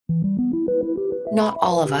Not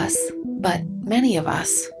all of us, but many of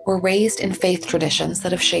us were raised in faith traditions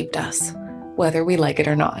that have shaped us, whether we like it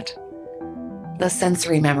or not. The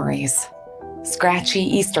sensory memories, scratchy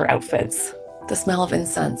Easter outfits, the smell of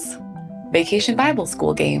incense, vacation Bible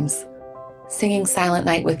school games, singing Silent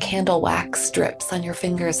Night with candle wax strips on your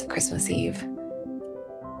fingers at Christmas Eve,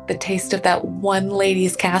 the taste of that one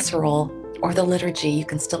lady's casserole, or the liturgy you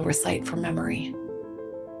can still recite from memory.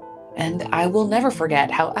 And I will never forget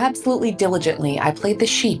how absolutely diligently I played the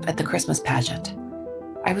sheep at the Christmas pageant.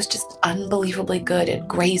 I was just unbelievably good at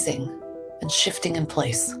grazing and shifting in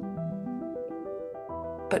place.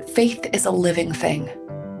 But faith is a living thing.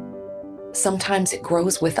 Sometimes it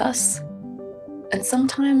grows with us, and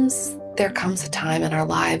sometimes there comes a time in our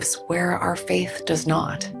lives where our faith does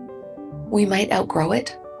not. We might outgrow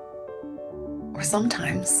it, or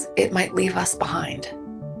sometimes it might leave us behind.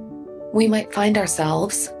 We might find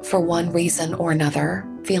ourselves, for one reason or another,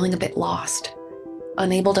 feeling a bit lost,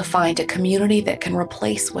 unable to find a community that can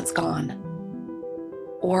replace what's gone.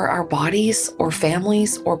 Or our bodies or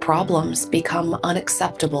families or problems become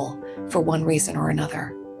unacceptable for one reason or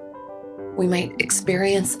another. We might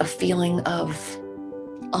experience a feeling of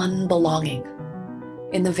unbelonging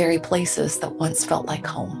in the very places that once felt like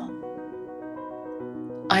home.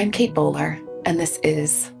 I'm Kate Bowler, and this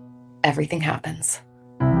is Everything Happens.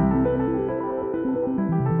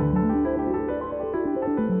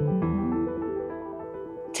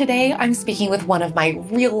 Today, I'm speaking with one of my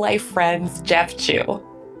real-life friends, Jeff Chu.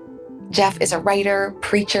 Jeff is a writer,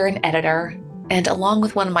 preacher, and editor, and along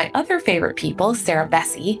with one of my other favorite people, Sarah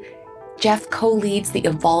Bessey, Jeff co-leads the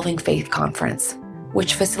Evolving Faith Conference,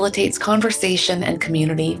 which facilitates conversation and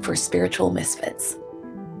community for spiritual misfits.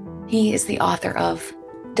 He is the author of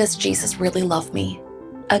Does Jesus Really Love Me?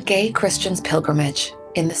 A Gay Christian's Pilgrimage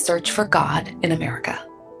in the Search for God in America.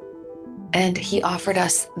 And he offered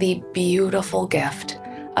us the beautiful gift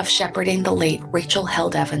of shepherding the late Rachel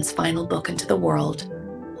Held Evans' final book into the world,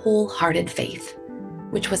 Wholehearted Faith,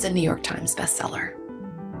 which was a New York Times bestseller.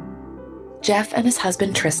 Jeff and his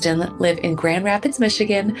husband Tristan live in Grand Rapids,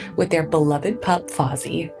 Michigan with their beloved pup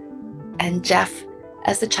Fozzie. And Jeff,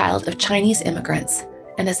 as a child of Chinese immigrants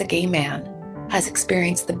and as a gay man, has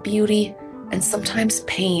experienced the beauty and sometimes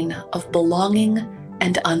pain of belonging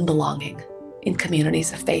and unbelonging in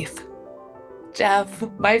communities of faith. Jeff,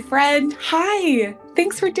 my friend, hi.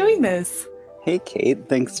 Thanks for doing this. Hey, Kate.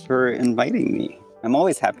 Thanks for inviting me. I'm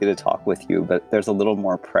always happy to talk with you, but there's a little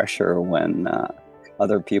more pressure when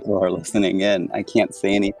other people are listening in. I can't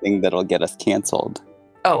say anything that'll get us canceled.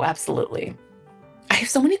 Oh, absolutely. I have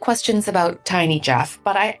so many questions about Tiny Jeff,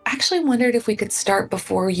 but I actually wondered if we could start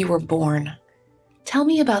before you were born. Tell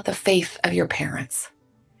me about the faith of your parents.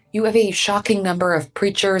 You have a shocking number of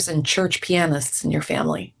preachers and church pianists in your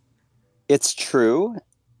family. It's true.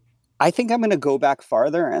 I think I'm going to go back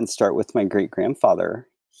farther and start with my great-grandfather.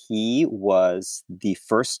 He was the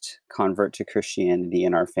first convert to Christianity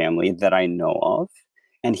in our family that I know of,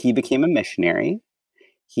 and he became a missionary.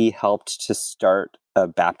 He helped to start a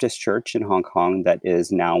Baptist church in Hong Kong that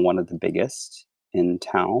is now one of the biggest in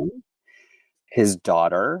town. His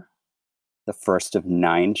daughter, the first of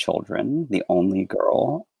 9 children, the only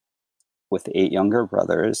girl with 8 younger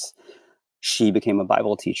brothers, she became a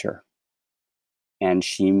Bible teacher. And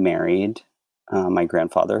she married my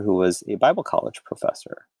grandfather, who was a Bible college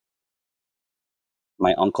professor.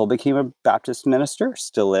 My uncle became a Baptist minister,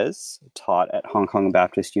 still is, taught at Hong Kong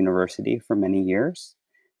Baptist University for many years.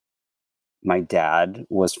 My dad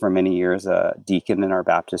was for many years a deacon in our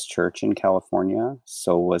Baptist church in California.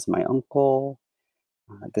 So was my uncle.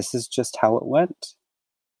 This is just how it went.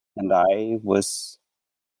 And I was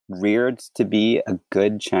reared to be a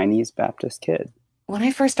good Chinese Baptist kid. When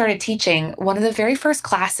I first started teaching, one of the very first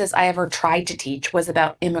classes I ever tried to teach was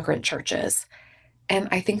about immigrant churches. And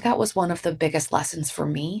I think that was one of the biggest lessons for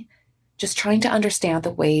me, just trying to understand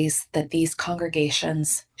the ways that these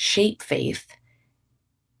congregations shape faith.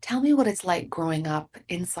 Tell me what it's like growing up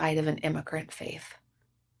inside of an immigrant faith.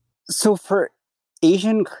 So for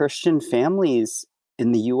Asian Christian families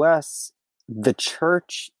in the US, the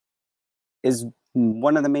church is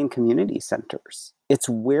one of the main community centers. It's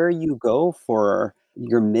where you go for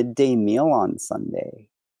your midday meal on Sunday.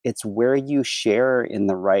 It's where you share in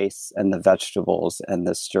the rice and the vegetables and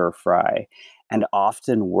the stir fry. And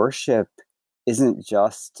often worship isn't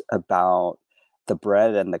just about the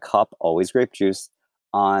bread and the cup, always grape juice,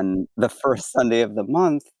 on the first Sunday of the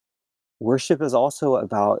month. Worship is also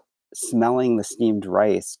about smelling the steamed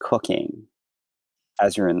rice cooking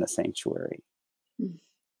as you're in the sanctuary.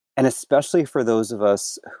 And especially for those of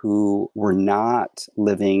us who were not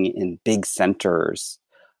living in big centers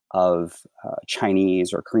of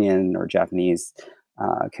Chinese or Korean or Japanese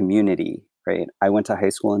community, right? I went to high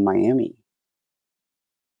school in Miami.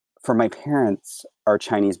 For my parents, our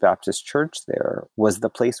Chinese Baptist church there was the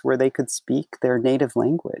place where they could speak their native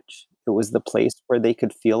language. It was the place where they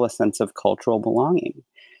could feel a sense of cultural belonging.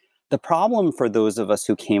 The problem for those of us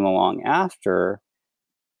who came along after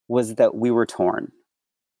was that we were torn.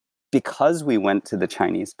 Because we went to the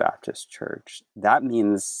Chinese Baptist church, that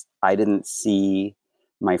means I didn't see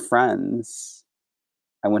my friends.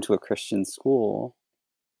 I went to a Christian school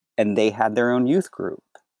and they had their own youth group.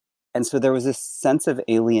 And so there was this sense of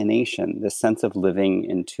alienation, this sense of living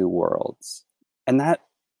in two worlds. And that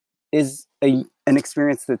is an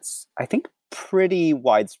experience that's, I think, pretty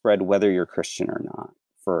widespread, whether you're Christian or not,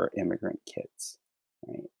 for immigrant kids,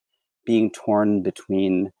 right? Being torn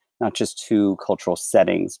between not just two cultural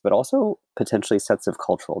settings, but also potentially sets of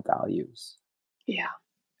cultural values. Yeah.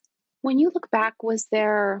 When you look back, was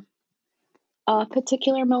there a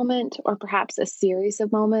particular moment or perhaps a series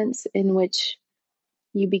of moments in which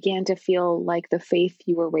you began to feel like the faith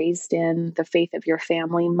you were raised in, the faith of your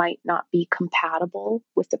family, might not be compatible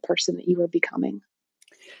with the person that you were becoming?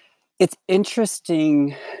 It's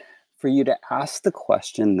interesting for you to ask the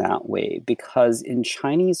question that way, because in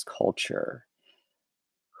Chinese culture,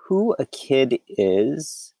 who a kid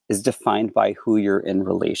is defined by who you're in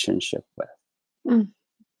relationship with. Mm.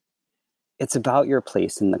 It's about your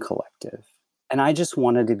place in the collective. And I just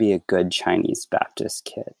wanted to be a good Chinese Baptist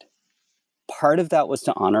kid. Part of that was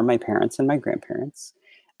to honor my parents and my grandparents.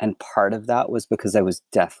 And part of that was because I was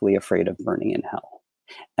deathly afraid of burning in hell.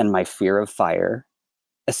 And my fear of fire,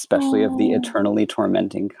 especially of the eternally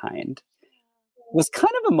tormenting kind, was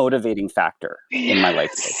kind of a motivating factor in my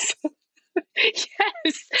life.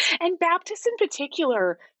 Yes. And Baptists in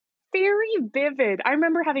particular, very vivid. I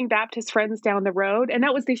remember having Baptist friends down the road, and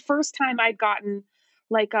that was the first time I'd gotten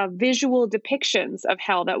like visual depictions of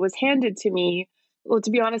hell that was handed to me. Well,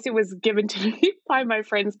 to be honest, it was given to me by my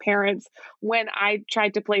friend's parents when I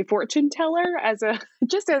tried to play fortune teller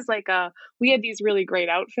we had these really great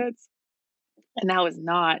outfits. And that was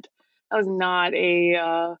not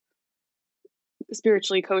a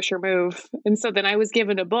spiritually kosher move. And so then I was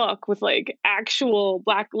given a book with like actual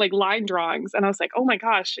black, like line drawings. And I was like, oh my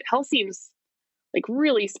gosh, hell seems like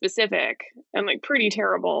really specific and like pretty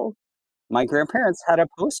terrible. My grandparents had a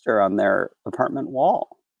poster on their apartment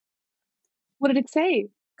wall. What did it say?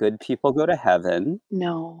 Good people go to heaven.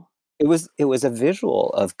 No. It was a visual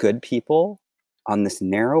of good people on this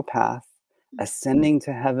narrow path, ascending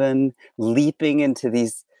to heaven, leaping into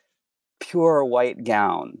these pure white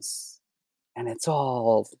gowns. And it's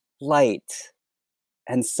all light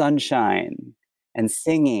and sunshine and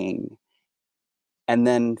singing. And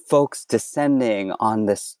then folks descending on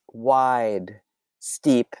this wide,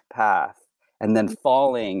 steep path and then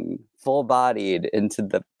falling full-bodied into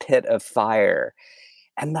the pit of fire.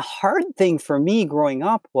 And the hard thing for me growing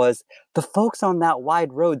up was the folks on that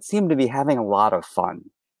wide road seemed to be having a lot of fun.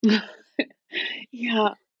 Yeah.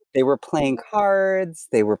 They were playing cards,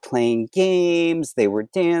 they were playing games, they were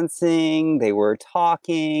dancing, they were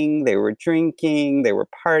talking, they were drinking, they were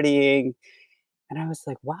partying. And I was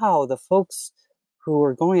like, wow, the folks who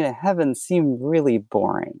are going to heaven seem really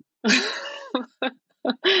boring.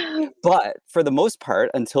 But for the most part,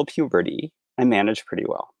 until puberty, I managed pretty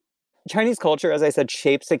well. Chinese culture, as I said,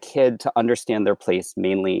 shapes a kid to understand their place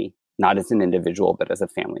mainly not as an individual, but as a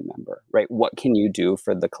family member, right? What can you do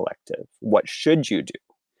for the collective? What should you do?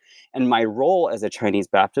 And my role as a Chinese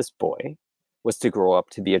Baptist boy was to grow up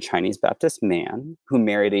to be a Chinese Baptist man who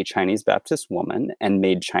married a Chinese Baptist woman and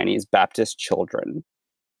made Chinese Baptist children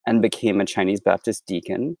and became a Chinese Baptist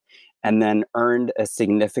deacon and then earned a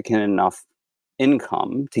significant enough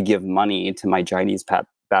income to give money to my Chinese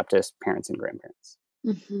Baptist parents and grandparents.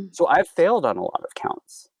 Mm-hmm. So I've failed on a lot of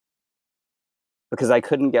counts because I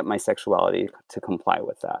couldn't get my sexuality to comply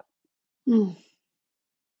with that.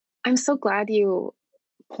 I'm so glad you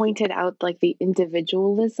pointed out like the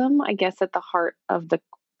individualism, I guess, at the heart of the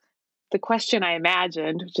question I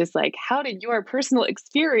imagined, which is like, how did your personal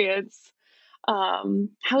experience,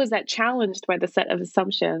 how is that challenged by the set of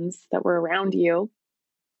assumptions that were around you?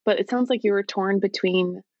 But it sounds like you were torn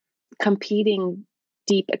between competing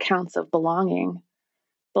deep accounts of belonging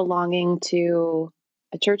to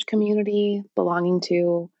a church community, belonging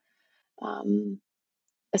to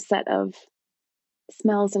a set of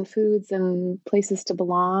smells and foods and places to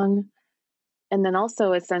belong. And then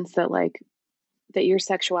also a sense that like, that your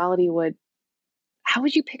sexuality how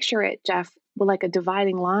would you picture it, Jeff? Well, like a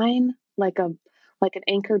dividing line, like an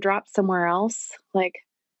anchor drop somewhere else? Like,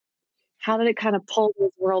 how did it kind of pull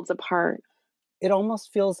those worlds apart? It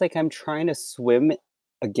almost feels like I'm trying to swim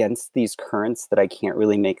against these currents that I can't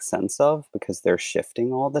really make sense of because they're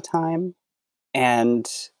shifting all the time. And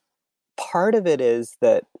part of it is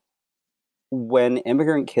that when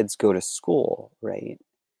immigrant kids go to school, right,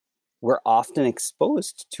 we're often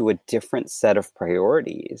exposed to a different set of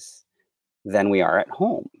priorities than we are at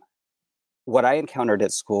home. What I encountered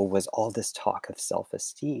at school was all this talk of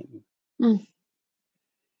self-esteem. Mm.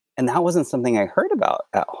 And that wasn't something I heard about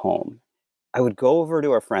at home. I would go over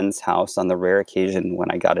to a friend's house on the rare occasion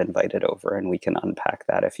when I got invited over, and we can unpack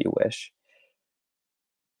that if you wish.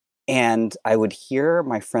 And I would hear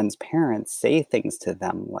my friends' parents say things to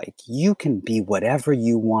them like, you can be whatever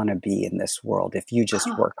you want to be in this world if you just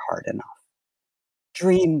work hard enough.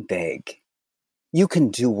 Dream big. You can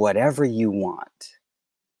do whatever you want.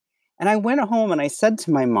 And I went home and I said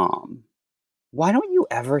to my mom, why don't you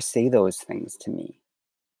ever say those things to me?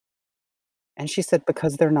 And she said,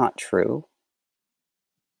 because they're not true.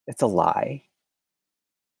 It's a lie.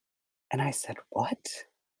 And I said, what?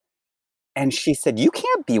 And she said, you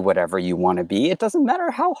can't be whatever you want to be. It doesn't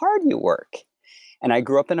matter how hard you work. And I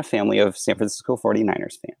grew up in a family of San Francisco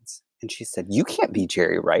 49ers fans. And she said, you can't be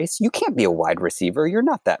Jerry Rice. You can't be a wide receiver. You're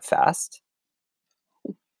not that fast.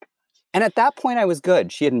 And at that point, I was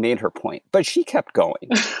good. She had made her point, but she kept going.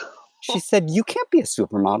 She said, you can't be a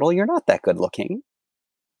supermodel. You're not that good looking.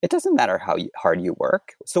 It doesn't matter how hard you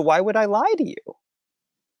work. So why would I lie to you?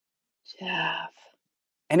 Jeff.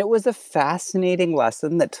 And it was a fascinating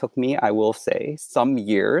lesson that took me, I will say, some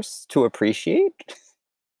years to appreciate.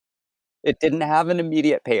 It didn't have an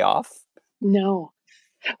immediate payoff. No.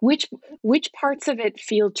 Which parts of it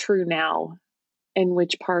feel true now and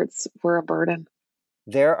which parts were a burden?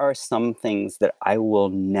 There are some things that I will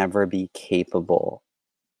never be capable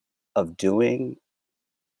of doing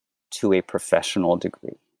to a professional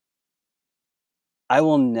degree. I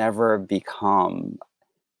will never become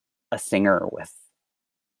a singer with,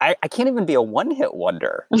 I can't even be a one-hit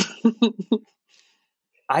wonder.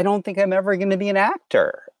 I don't think I'm ever going to be an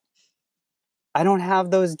actor. I don't have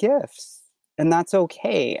those gifts, and that's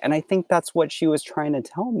okay. And I think that's what she was trying to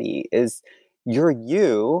tell me is you're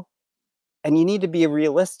you, and you need to be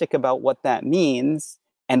realistic about what that means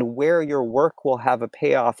and where your work will have a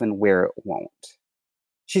payoff and where it won't.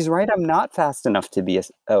 She's right. I'm not fast enough to be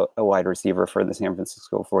a wide receiver for the San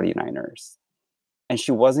Francisco 49ers. And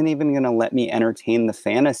she wasn't even going to let me entertain the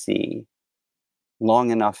fantasy long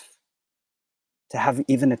enough to have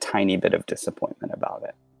even a tiny bit of disappointment about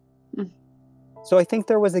it. Mm. So I think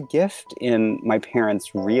there was a gift in my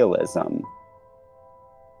parents' realism.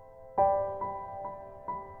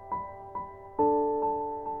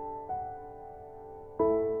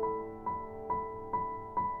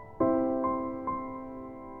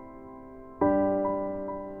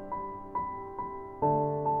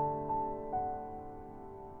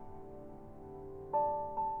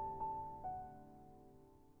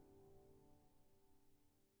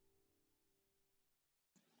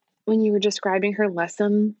 When you were describing her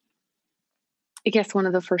lesson, I guess one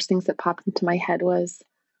of the first things that popped into my head was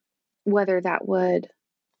whether the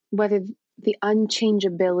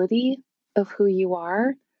unchangeability of who you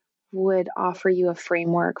are would offer you a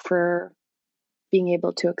framework for being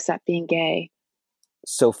able to accept being gay.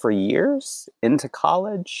 So for years into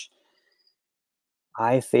college,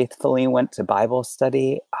 I faithfully went to Bible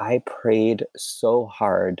study. I prayed so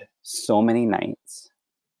hard, so many nights,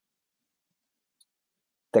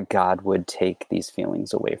 that God would take these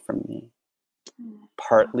feelings away from me.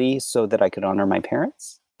 Partly so that I could honor my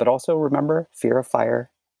parents, but also remember fear of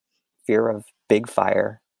fire, fear of big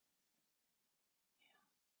fire.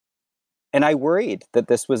 And I worried that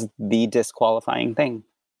this was the disqualifying thing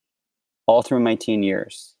all through my teen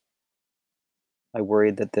years. I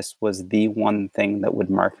worried that this was the one thing that would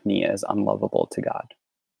mark me as unlovable to God.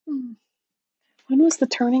 When was the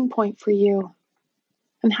turning point for you?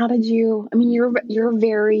 And how did you, you're a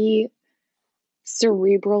very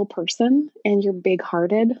cerebral person and you're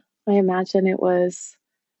big-hearted. I imagine it was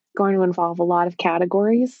going to involve a lot of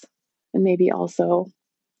categories and maybe also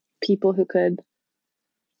people who could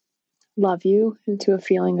love you into a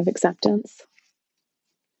feeling of acceptance.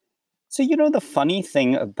 So, the funny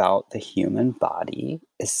thing about the human body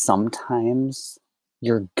is sometimes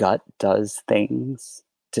your gut does things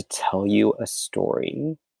to tell you a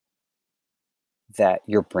story that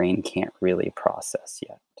your brain can't really process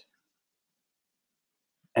yet.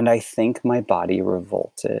 And I think my body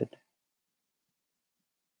revolted.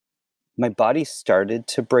 My body started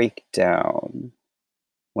to break down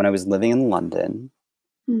when I was living in London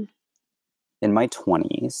in my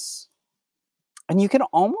 20s. And you can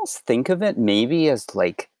almost think of it maybe as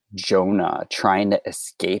like Jonah trying to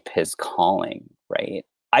escape his calling, right?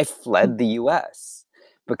 I fled the US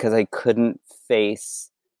because I couldn't face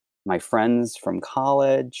my friends from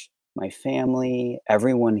college, my family,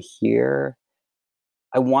 everyone here.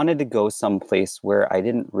 I wanted to go someplace where I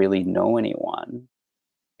didn't really know anyone,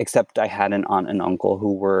 except I had an aunt and uncle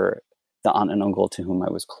who were the aunt and uncle to whom I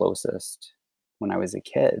was closest when I was a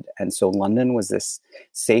kid. And so London was this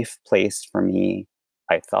safe place for me,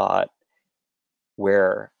 I thought,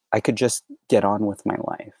 where I could just get on with my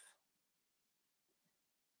life.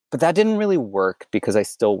 But that didn't really work because I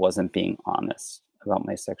still wasn't being honest about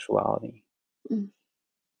my sexuality. Mm.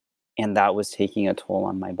 And that was taking a toll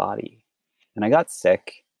on my body. And I got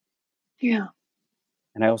sick. Yeah.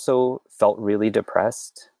 And I also felt really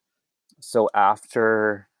depressed. So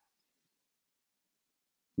after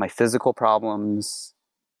my physical problems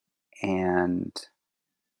and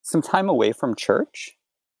some time away from church,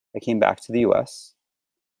 I came back to the US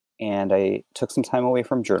and I took some time away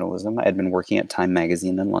from journalism. I had been working at Time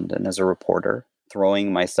magazine in London as a reporter,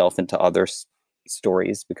 throwing myself into other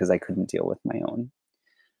stories because I couldn't deal with my own.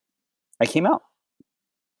 I came out.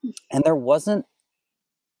 And there wasn't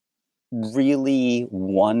really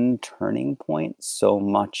one turning point so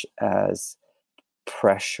much as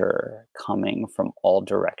pressure coming from all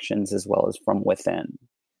directions as well as from within.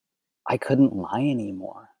 I couldn't lie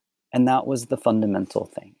anymore. And that was the fundamental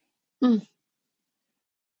thing. Mm.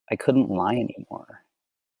 I couldn't lie anymore.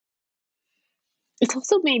 It's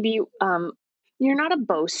also maybe you're not a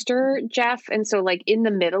boaster, Jeff. And so like in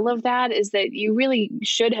the middle of that is that you really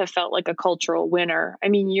should have felt like a cultural winner. I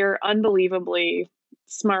mean, you're unbelievably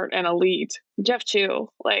smart and elite. Jeff Chu,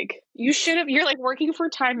 like you're like working for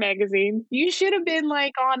Time magazine. You should have been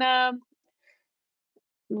like on a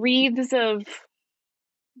wreaths of,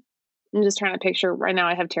 I'm just trying to picture right now.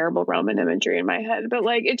 I have terrible Roman imagery in my head, but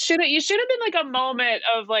like you should have been like a moment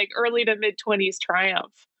of like early to mid 20s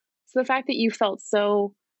triumph. So the fact that you felt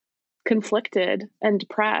so conflicted and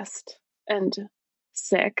depressed and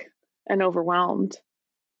sick and overwhelmed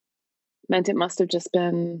meant it must have just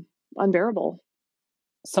been unbearable.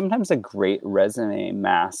 Sometimes a great resume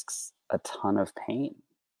masks a ton of pain.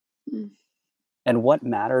 Mm. And what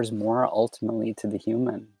matters more ultimately to the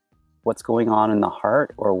human? What's going on in the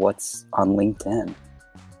heart or what's on LinkedIn?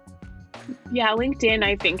 Yeah, LinkedIn,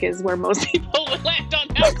 I think, is where most people would land on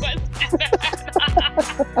that question.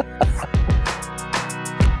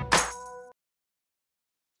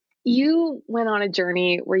 You went on a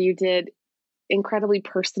journey where you did incredibly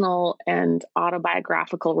personal and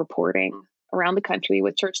autobiographical reporting around the country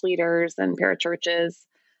with church leaders and parachurches,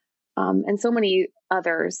 and so many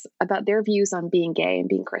others about their views on being gay and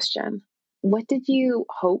being Christian. What did you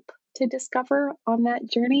hope to discover on that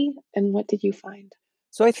journey, and what did you find?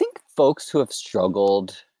 So I think folks who have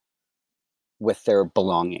struggled with their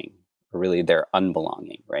belonging, or really their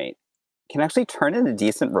unbelonging, right, can actually turn into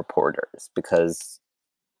decent reporters because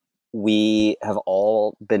we have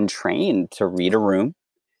all been trained to read a room,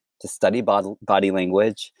 to study body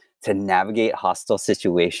language, to navigate hostile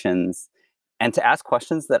situations, and to ask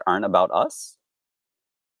questions that aren't about us.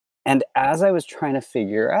 And as I was trying to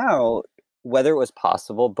figure out whether it was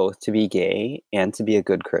possible both to be gay and to be a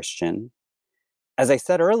good Christian, as I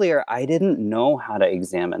said earlier, I didn't know how to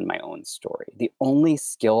examine my own story. The only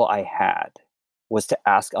skill I had was to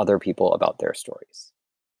ask other people about their stories.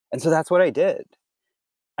 And so that's what I did.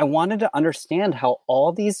 I wanted to understand how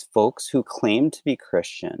all these folks who claimed to be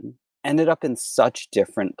Christian ended up in such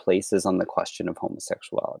different places on the question of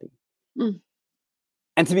homosexuality. Mm.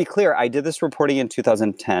 And to be clear, I did this reporting in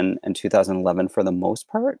 2010 and 2011 for the most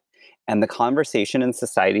part, and the conversation in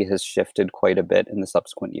society has shifted quite a bit in the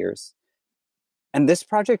subsequent years. And this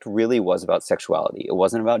project really was about sexuality. It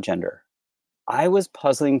wasn't about gender. I was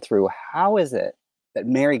puzzling through how is it that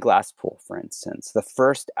Mary Glasspool, for instance, the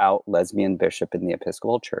first out lesbian bishop in the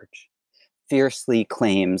Episcopal Church, fiercely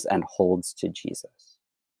claims and holds to Jesus.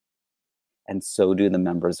 And so do the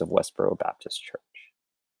members of Westboro Baptist Church.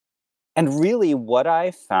 And really what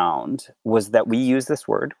I found was that we use this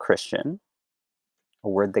word, Christian, a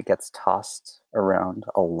word that gets tossed around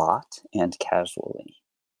a lot and casually.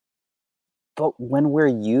 But when we're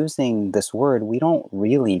using this word, we don't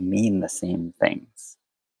really mean the same things.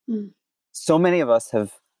 Mm. So many of us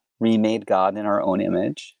have remade God in our own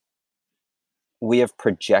image. We have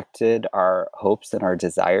projected our hopes and our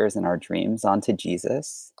desires and our dreams onto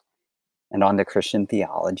Jesus and onto Christian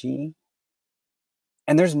theology.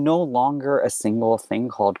 And there's no longer a single thing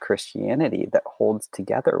called Christianity that holds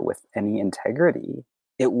together with any integrity.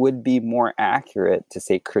 It would be more accurate to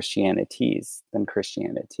say Christianities than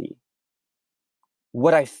Christianity.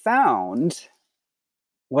 What I found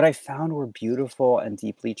were beautiful and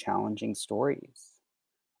deeply challenging stories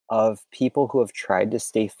of people who have tried to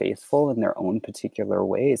stay faithful in their own particular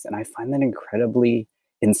ways. And I find that incredibly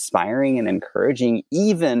inspiring and encouraging,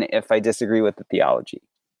 even if I disagree with the theology.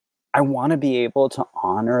 I want to be able to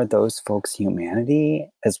honor those folks' humanity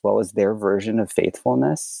as well as their version of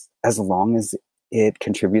faithfulness, as long as it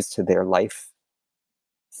contributes to their life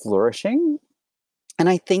flourishing. And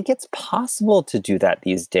I think it's possible to do that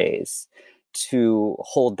these days, to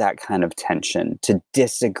hold that kind of tension, to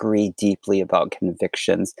disagree deeply about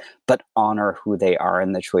convictions, but honor who they are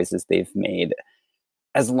and the choices they've made,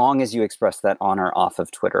 as long as you express that honor off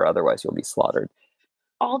of Twitter. Otherwise, you'll be slaughtered.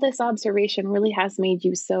 All this observation really has made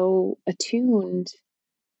you so attuned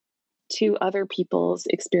to other people's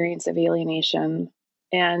experience of alienation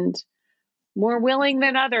and more willing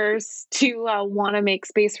than others to want to make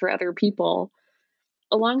space for other people.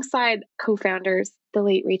 Alongside co-founders, the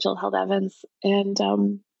late Rachel Held Evans and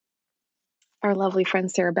our lovely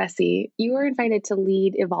friend Sarah Bessey, you were invited to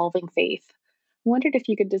lead Evolving Faith. I wondered if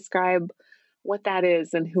you could describe what that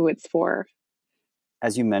is and who it's for.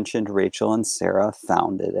 As you mentioned, Rachel and Sarah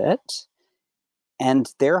founded it.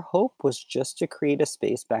 And their hope was just to create a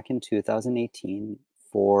space back in 2018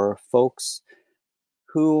 for folks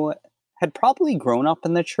who had probably grown up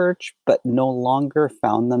in the church, but no longer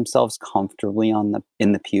found themselves comfortably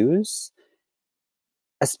in the pews.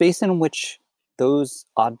 A space in which those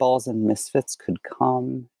oddballs and misfits could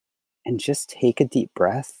come and just take a deep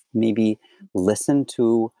breath, maybe listen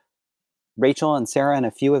to Rachel and Sarah and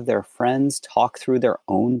a few of their friends talk through their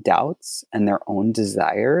own doubts and their own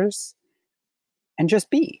desires, and just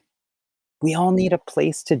be. We all need a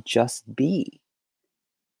place to just be.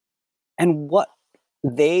 And what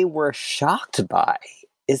they were shocked by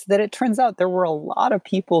is that it turns out there were a lot of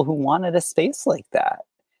people who wanted a space like that.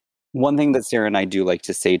 One thing that Sarah and I do like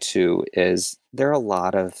to say too is there are a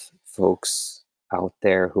lot of folks out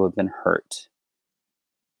there who have been hurt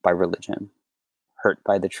by religion, hurt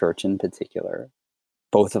by the church in particular.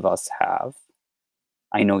 Both of us have.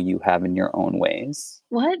 I know you have in your own ways.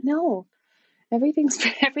 What? No. Everything's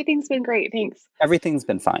been great. Thanks. Everything's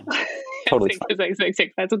been fine. Totally fine.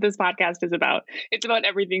 That's what this podcast is about. It's about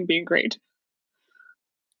everything being great.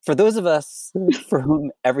 For those of us for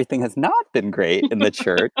whom everything has not been great in the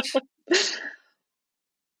church,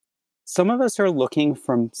 some of us are looking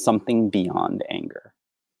from something beyond anger.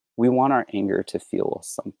 We want our anger to feel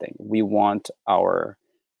something. We want our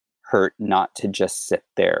hurt not to just sit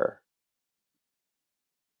there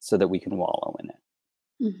so that we can wallow in it.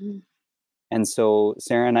 Mm-hmm. And so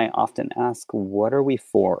Sarah and I often ask, what are we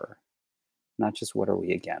for? Not just what are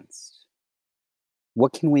we against?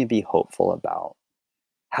 What can we be hopeful about?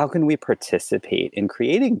 How can we participate in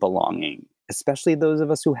creating belonging, especially those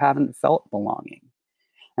of us who haven't felt belonging?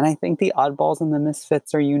 And I think the oddballs and the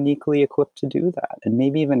misfits are uniquely equipped to do that, and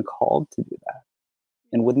maybe even called to do that.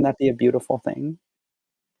 And wouldn't that be a beautiful thing?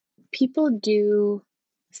 People do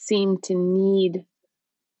seem to need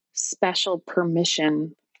special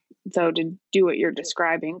permission, though, to do what you're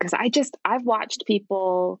describing. Because I've watched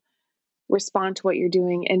people respond to what you're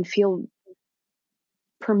doing and feel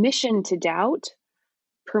permission to doubt,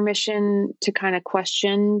 permission to kind of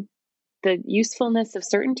question the usefulness of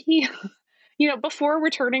certainty, before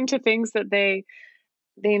returning to things that they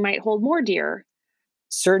might hold more dear.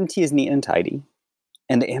 Certainty is neat and tidy,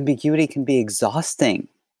 and the ambiguity can be exhausting,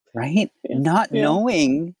 right? Yeah. Not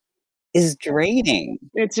knowing is draining.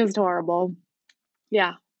 It's just horrible.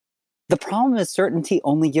 Yeah. The problem is certainty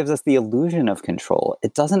only gives us the illusion of control.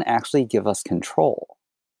 It doesn't actually give us control.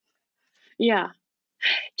 Yeah.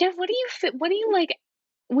 Jeff, what do you like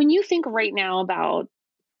when you think right now about,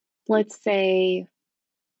 let's say,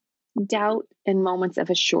 doubt and moments of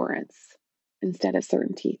assurance instead of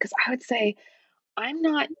certainty? Because I would say I'm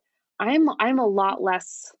a lot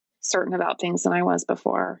less certain about things than I was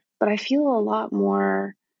before, but I feel a lot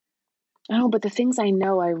more, but the things I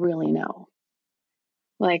know, I really know.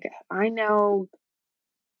 Like, I know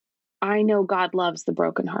God loves the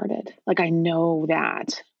brokenhearted. Like, I know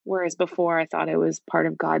that. Whereas before I thought it was part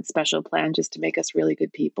of God's special plan just to make us really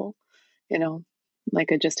good people,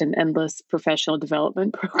 like just an endless professional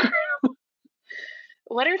development program.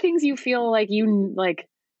 What are things you feel like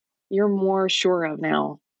you're more sure of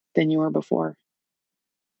now than you were before?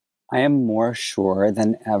 I am more sure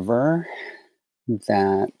than ever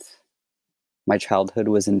that my childhood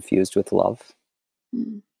was infused with love.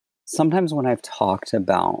 Mm. Sometimes when I've talked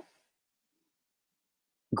about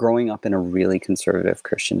growing up in a really conservative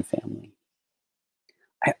Christian family,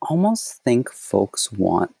 I almost think folks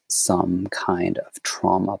want some kind of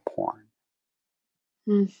trauma porn.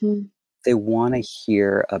 Mm-hmm. They want to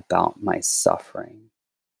hear about my suffering.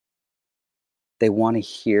 They want to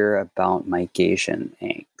hear about my Gaysian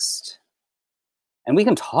angst. And we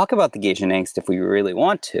can talk about the Gaysian angst if we really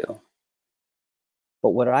want to. But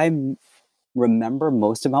what I remember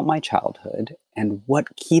most about my childhood, and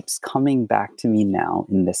what keeps coming back to me now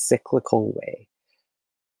in this cyclical way,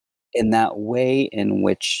 in that way in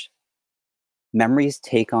which memories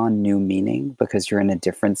take on new meaning because you're in a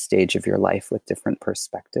different stage of your life with different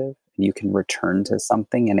perspective, and you can return to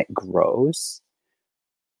something and it grows.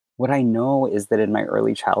 What I know is that in my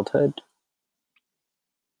early childhood,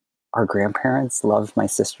 our grandparents loved my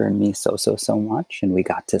sister and me so much, and we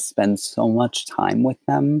got to spend so much time with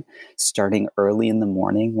them, starting early in the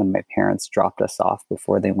morning when my parents dropped us off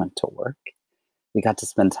before they went to work. We got to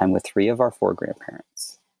spend time with 3 of our 4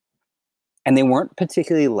 grandparents. And they weren't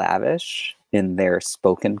particularly lavish in their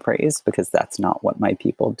spoken praise, because that's not what my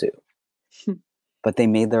people do. But they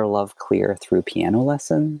made their love clear through piano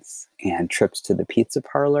lessons and trips to the pizza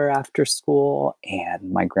parlor after school,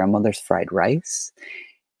 and my grandmother's fried rice,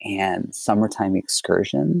 and summertime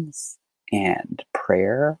excursions, and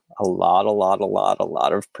prayer, a lot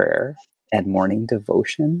of prayer, and morning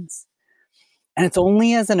devotions. And it's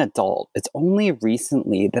only as an adult, it's only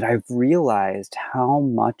recently that I've realized how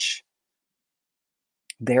much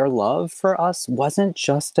their love for us wasn't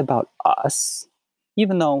just about us,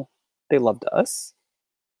 even though they loved us,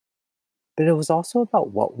 but it was also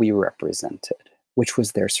about what we represented, which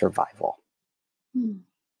was their survival.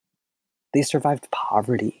 They survived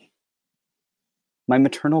poverty. My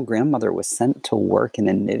maternal grandmother was sent to work in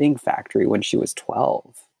a knitting factory when she was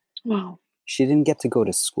 12. Wow. She didn't get to go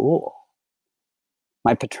to school.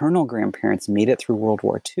 My paternal grandparents made it through World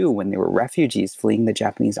War II when they were refugees fleeing the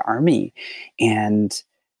Japanese army. And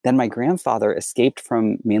then my grandfather escaped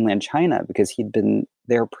from mainland China because he'd been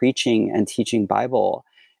there preaching and teaching Bible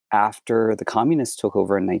after the communists took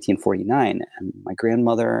over in 1949. And my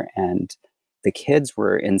grandmother and the kids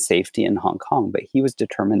were in safety in Hong Kong, but he was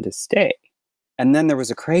determined to stay. And then there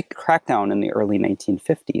was a crackdown in the early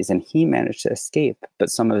 1950s, and he managed to escape,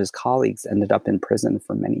 but some of his colleagues ended up in prison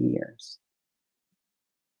for many years.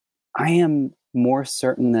 I am more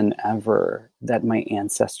certain than ever that my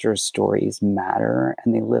ancestors' stories matter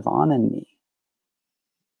and they live on in me,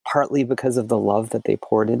 partly because of the love that they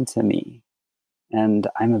poured into me. And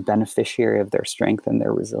I'm a beneficiary of their strength and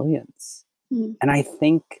their resilience. And I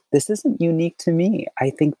think this isn't unique to me. I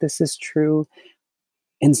think this is true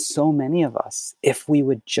in so many of us. If we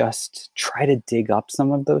would just try to dig up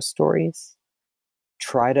some of those stories,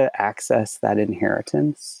 try to access that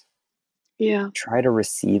inheritance, try to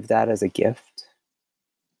receive that as a gift.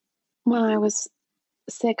 When I was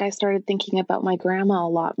sick, I started thinking about my grandma a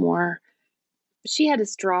lot more. She had a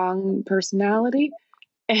strong personality,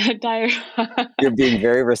 and You're being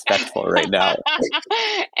very respectful right now.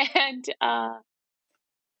 And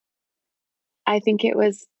I think it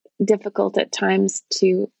was difficult at times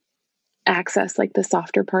to access like the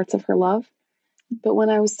softer parts of her love. But when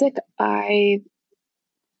I was sick, I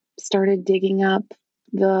started digging up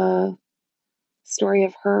the story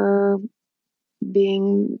of her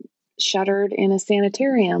being shuttered in a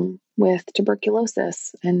sanitarium with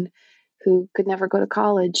tuberculosis, and who could never go to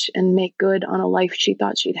college and make good on a life she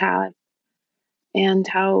thought she'd have, and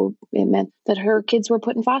how it meant that her kids were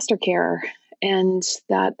put in foster care, and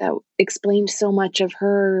that explained so much of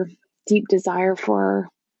her deep desire for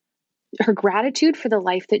her gratitude for the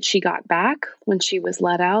life that she got back when she was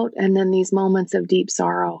let out, and then these moments of deep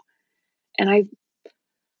sorrow. And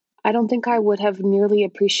I don't think I would have nearly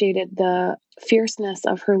appreciated the fierceness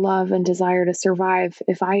of her love and desire to survive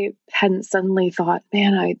if I hadn't suddenly thought,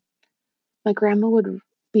 man, my grandma would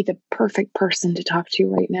be the perfect person to talk to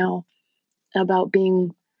right now about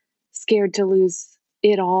being scared to lose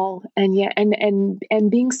it all, and yet and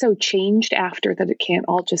being so changed after that it can't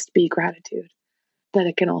all just be gratitude, that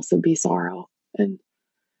it can also be sorrow. And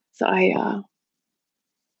so I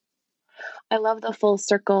love the full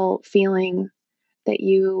circle feeling that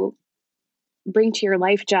you bring to your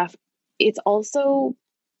life, Jeff. It's also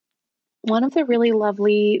one of the really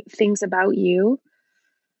lovely things about you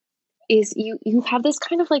is you have this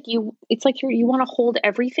kind of like it's like you want to hold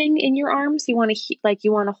everything in your arms. You want to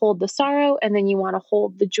you want to hold the sorrow, and then you want to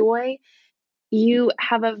hold the joy. You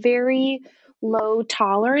have a very low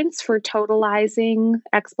tolerance for totalizing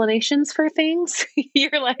explanations for things.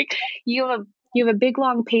 You're like, you have a big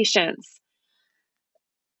long patience,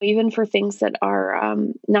 even for things that are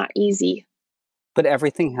not easy. But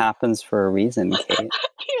everything happens for a reason, Kate.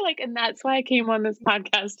 You're like, and that's why I came on this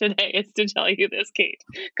podcast today, is to tell you this, Kate,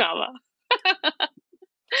 comma.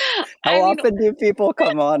 How often do people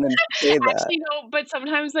come on and say that? Actually, no, but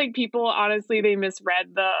sometimes like people, honestly, they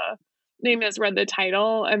misread they misread the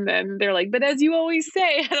title, and then they're like, "But as you always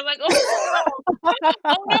say," and I'm like, "Oh no,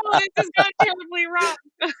 oh no, this has gone terribly wrong."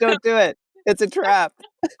 Don't do it. It's a trap.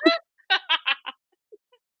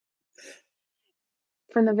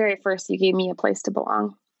 From the very first, you gave me a place to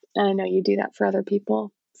belong, and I know you do that for other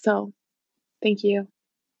people. So, thank you.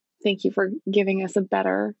 Thank you for giving us a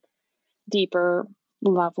better, deeper,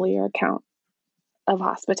 lovelier account of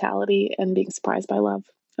hospitality and being surprised by love.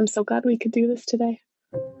 I'm so glad we could do this today.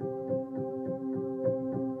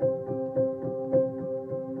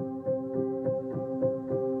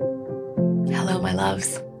 Hello, my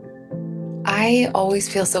loves. I always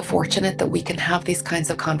feel so fortunate that we can have these kinds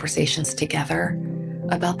of conversations together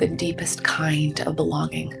about the deepest kind of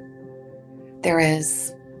belonging. There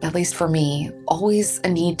is, at least for me, always a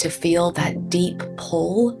need to feel that deep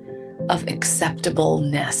pull of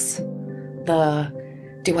acceptableness.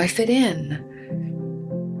 Do I fit in?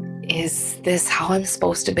 Is this how I'm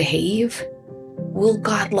supposed to behave? Will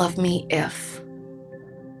God love me if?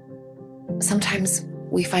 Sometimes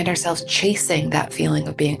we find ourselves chasing that feeling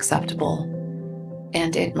of being acceptable,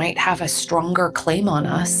 and it might have a stronger claim on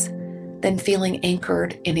us than feeling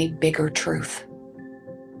anchored in a bigger truth.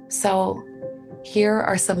 So here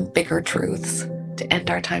are some bigger truths to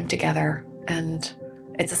end our time together, and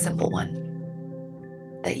it's a simple one.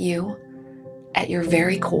 That you, at your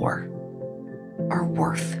very core, are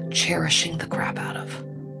worth cherishing the crap out of.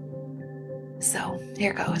 So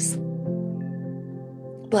here goes.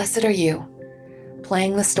 Blessed are you,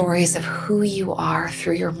 playing the stories of who you are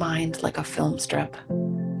through your mind like a film strip.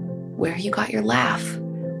 Where you got your laugh,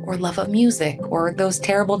 or love of music, or those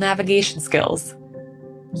terrible navigation skills.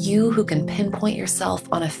 You who can pinpoint yourself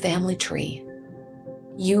on a family tree.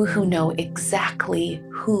 You who know exactly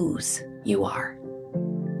whose you are.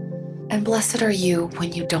 And blessed are you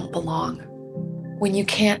when you don't belong, when you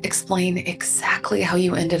can't explain exactly how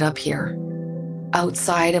you ended up here,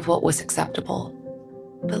 outside of what was acceptable,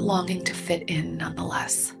 but longing to fit in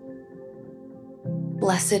nonetheless.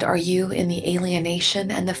 Blessed are you in the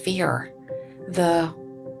alienation and the fear, the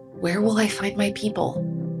where will I find my people,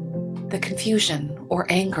 the confusion or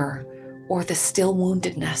anger or the still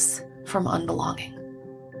woundedness from unbelonging.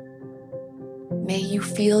 May you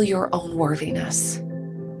feel your own worthiness.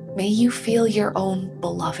 May you feel your own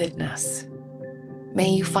belovedness. May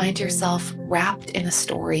you find yourself wrapped in a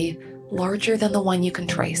story larger than the one you can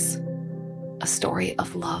trace, a story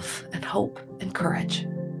of love and hope and courage,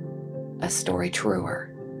 a story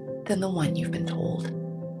truer than the one you've been told.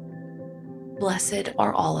 Blessed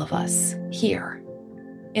are all of us here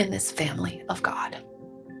in this family of God.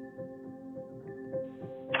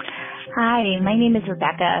 Hi, my name is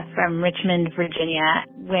Rebecca from Richmond, Virginia.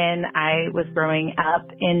 When I was growing up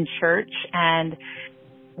in church, and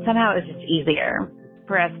somehow it was just easier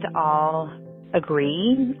for us to all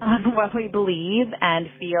agree on what we believe and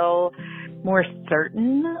feel more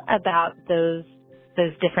certain about those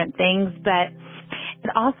different things. But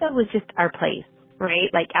it also was just our place, right?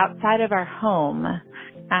 Like outside of our home,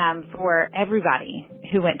 for everybody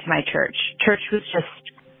who went to my church. Church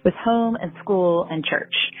was home and school and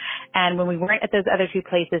church. And when we weren't at those other two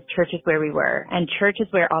places, church is where we were. And church is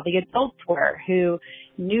where all the adults were who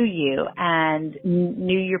knew you and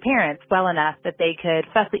knew your parents well enough that they could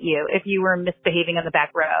fuss at you if you were misbehaving on the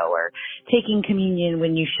back row or taking communion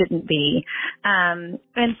when you shouldn't be. And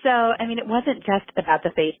so, I mean, it wasn't just about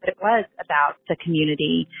the faith, but it was about the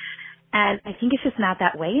community. And I think it's just not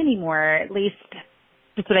that way anymore. At least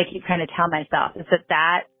that's what I keep trying to tell myself, is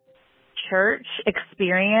that church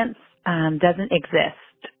experience doesn't exist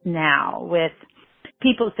now, with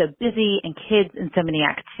people so busy and kids and so many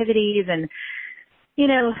activities. And, you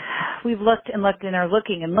know, we've looked and looked and are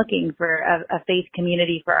looking and looking for a faith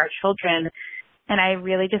community for our children. And I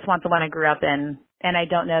really just want the one I grew up in. And I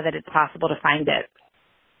don't know that it's possible to find it,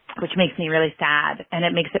 which makes me really sad. And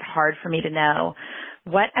it makes it hard for me to know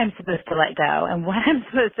what I'm supposed to let go and what I'm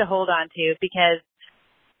supposed to hold on to, because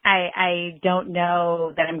I don't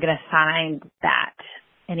know that I'm going to find that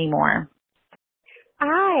anymore.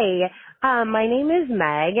 Hi, my name is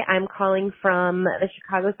Meg. I'm calling from the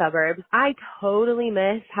Chicago suburbs. I totally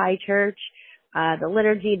miss high church, the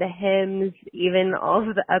liturgy, the hymns, even all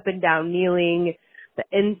of the up and down kneeling, the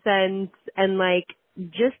incense, and like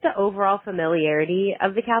just the overall familiarity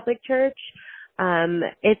of the Catholic Church.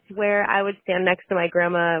 It's where I would stand next to my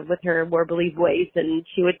grandma with her warbly voice, and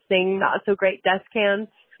she would sing not so great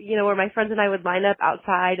descants. You know, where my friends and I would line up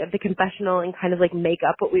outside of the confessional and kind of like make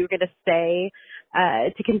up what we were going to say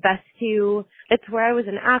to confess to. It's where I was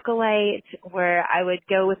an acolyte, where I would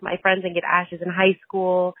go with my friends and get ashes in high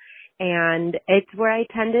school. And it's where I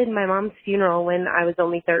attended my mom's funeral when I was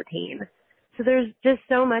only 13. So there's just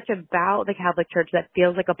so much about the Catholic Church that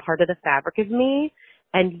feels like a part of the fabric of me.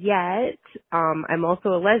 And yet, I'm also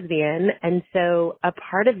a lesbian. And so a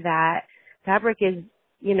part of that fabric is,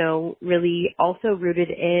 really also rooted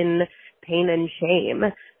in pain and shame,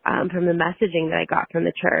 from the messaging that I got from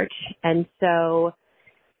the church. And so,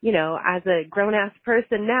 as a grown-ass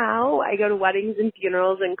person now, I go to weddings and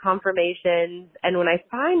funerals and confirmations. And when I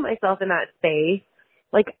find myself in that space,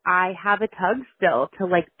 I have a tug still to,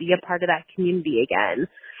 be a part of that community again.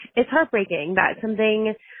 It's heartbreaking that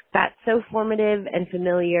something that's so formative and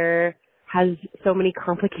familiar has so many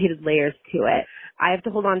complicated layers to it. I have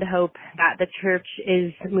to hold on to hope that the church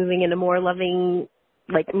is moving into a more loving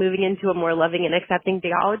and accepting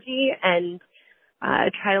theology, and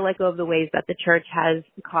try to let go of the ways that the church has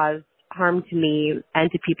caused harm to me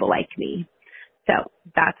and to people like me. So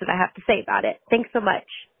that's what I have to say about it. Thanks so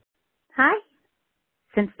much. Hi.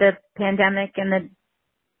 Since the pandemic and the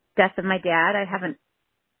death of my dad, I haven't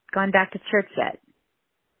gone back to church yet.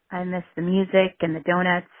 I miss the music and the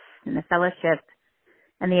donuts and the fellowship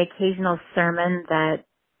and the occasional sermon that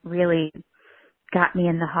really got me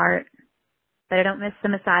in the heart. But I don't miss the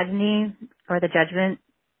misogyny or the judgment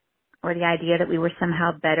or the idea that we were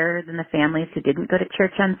somehow better than the families who didn't go to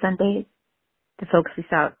church on Sundays, the folks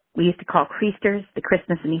we used to call Creasters, the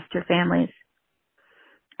Christmas and Easter families.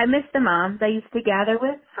 I miss the moms I used to gather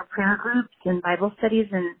with for prayer groups and Bible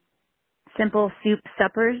studies and simple soup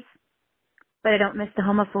suppers, but I don't miss the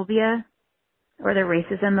homophobia or the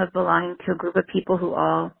racism of belonging to a group of people who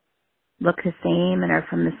all look the same and are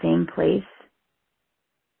from the same place.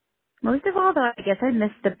 Most of all, though, I guess I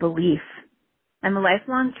miss the belief. I'm a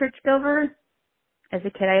lifelong churchgoer. As a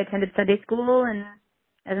kid, I attended Sunday school, and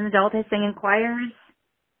as an adult, I sang in choirs.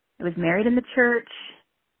 I was married in the church.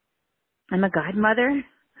 I'm a godmother.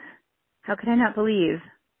 How could I not believe?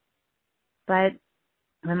 But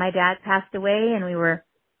when my dad passed away and we were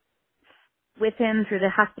with him through the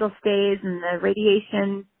hospital stays and the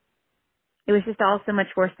radiation, it was just all so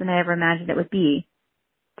much worse than I ever imagined it would be,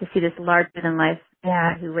 to see this larger-than-life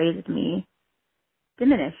dad who raised me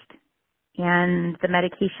diminished, and the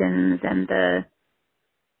medications and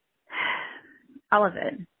all of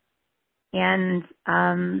it. And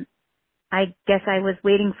I guess I was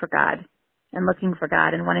waiting for God and looking for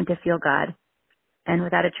God and wanting to feel God. And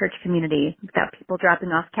without a church community, without people dropping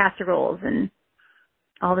off casseroles and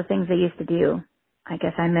all the things they used to do, I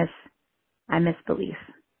guess I miss belief.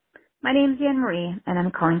 My name's Anne Marie, and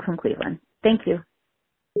I'm calling from Cleveland. Thank you.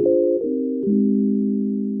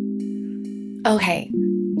 Okay,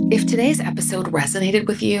 if today's episode resonated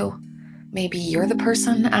with you, maybe you're the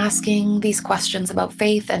person asking these questions about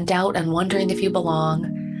faith and doubt and wondering if you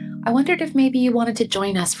belong. I wondered if maybe you wanted to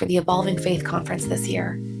join us for the Evolving Faith Conference this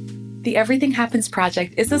year. The Everything Happens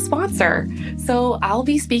Project is a sponsor, so I'll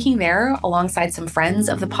be speaking there alongside some friends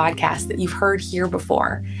of the podcast that you've heard here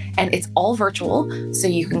before. And it's all virtual, so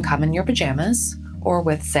you can come in your pajamas or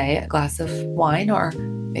with, say, a glass of wine or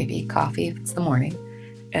maybe coffee if it's the morning.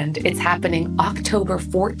 And it's happening October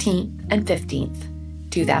 14th and 15th,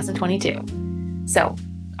 2022. So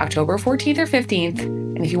October 14th or 15th,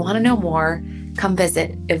 and if you want to know more, come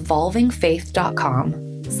visit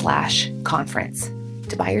evolvingfaith.com/conference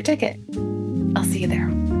to buy your ticket. I'll see you there.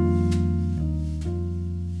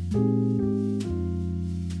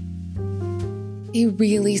 A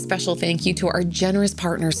really special thank you to our generous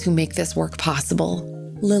partners who make this work possible: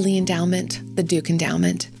 Lilly Endowment, the Duke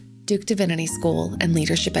Endowment, Duke Divinity School, and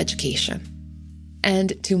Leadership Education.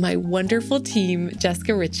 And to my wonderful team,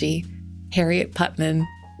 Jessica Ritchie, Harriet Putman,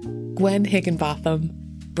 Gwen Higginbotham,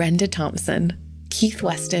 Brenda Thompson, Keith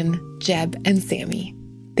Weston, Jeb, and Sammy.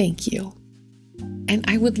 Thank you. And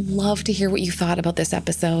I would love to hear what you thought about this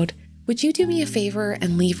episode. Would you do me a favor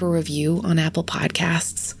and leave a review on Apple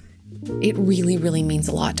Podcasts? It really, really means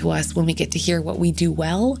a lot to us when we get to hear what we do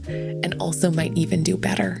well and also might even do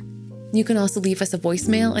better. You can also leave us a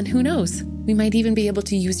voicemail, and who knows, we might even be able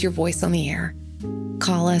to use your voice on the air.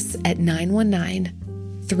 Call us at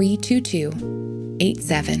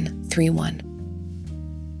 919-322-8731.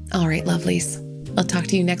 All right, lovelies, I'll talk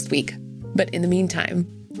to you next week. But in the meantime,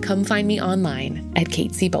 come find me online at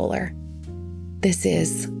Kate C. Bowler. This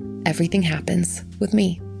is Everything Happens with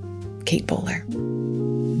me, Kate Bowler.